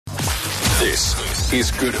This is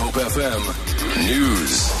Good Hope FM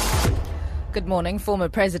News. Good morning. Former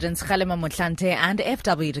Presidents Kgalema, Motlanthe and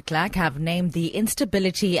FW de Klerk have named the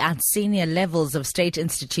instability at senior levels of state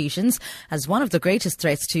institutions as one of the greatest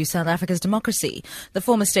threats to South Africa's democracy. The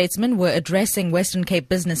former statesmen were addressing Western Cape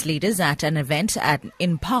business leaders at an event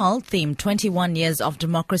in Paarl themed 21 Years of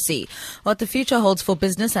Democracy, what the future holds for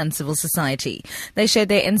business and civil society. They shared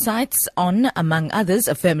their insights on, among others,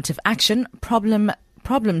 affirmative action,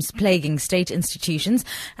 problems plaguing state institutions,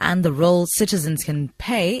 and the role citizens can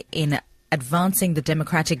play in advancing the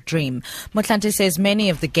democratic dream. Motlanthe says many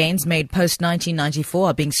of the gains made post-1994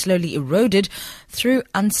 are being slowly eroded through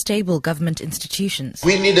unstable government institutions.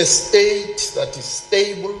 We need a state that is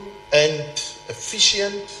stable and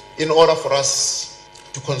efficient in order for us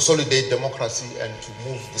to consolidate democracy and to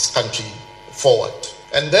move this country forward.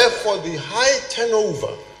 And therefore the high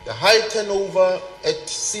turnover at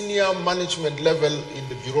senior management level in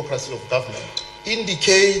the bureaucracy of government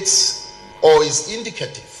indicates or is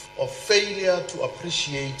indicative of failure to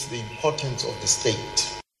appreciate the importance of the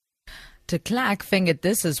state. De Klerk fingered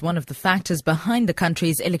this as one of the factors behind the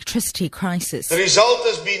country's electricity crisis. The result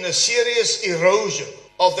has been a serious erosion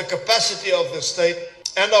of the capacity of the state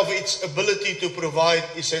and of its ability to provide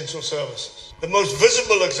essential services. The most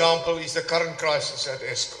visible example is the current crisis at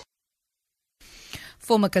Eskom.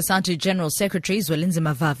 Former COSATU General Secretary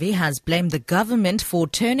Zwelinzima Vavi has blamed the government for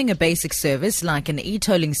turning a basic service like an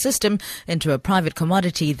e-tolling system into a private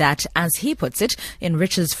commodity that, as he puts it,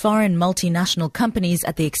 enriches foreign multinational companies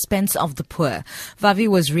at the expense of the poor. Vavi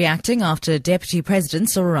was reacting after Deputy President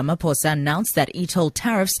Cyril Ramaphosa announced that e-toll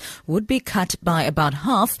tariffs would be cut by about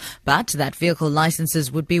half, but that vehicle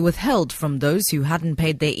licenses would be withheld from those who hadn't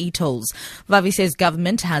paid their e-tolls. Vavi says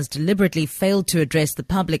government has deliberately failed to address the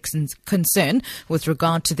public's concern with regard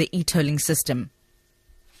to the e-tolling system.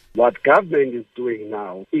 What government is doing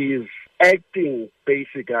now is acting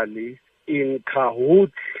basically in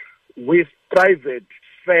cahoots with private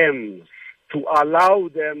firms to allow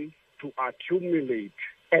them to accumulate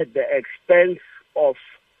at the expense of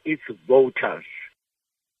its voters.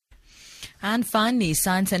 And finally,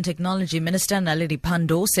 Science and Technology Minister Naledi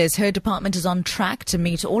Pandor says her department is on track to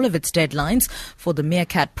meet all of its deadlines for the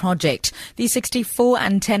Meerkat project. The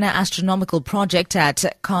 64-antenna astronomical project at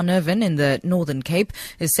Carnarvon in the Northern Cape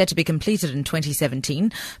is set to be completed in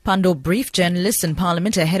 2017. Pandor briefed journalists in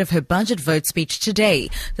Parliament ahead of her budget vote speech today.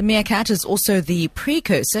 The Meerkat is also the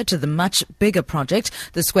precursor to the much bigger project,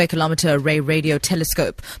 the Square-Kilometre Array Radio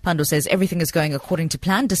Telescope. Pandor says everything is going according to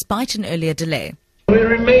plan despite an earlier delay. We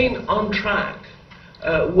remain on track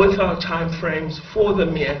with our timeframes for the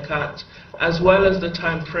Meerkat, as well as the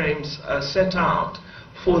timeframes set out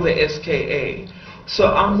for the SKA. So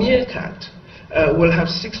our Meerkat will have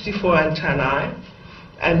 64 antennae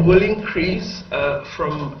and will increase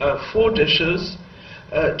from 4 dishes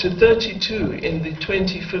to 32 in the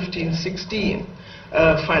 2015-16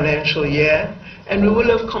 financial year, and we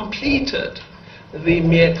will have completed the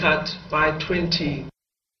Meerkat by 20.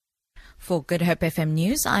 For Good Hope FM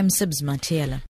News, I'm Sibs Matiela.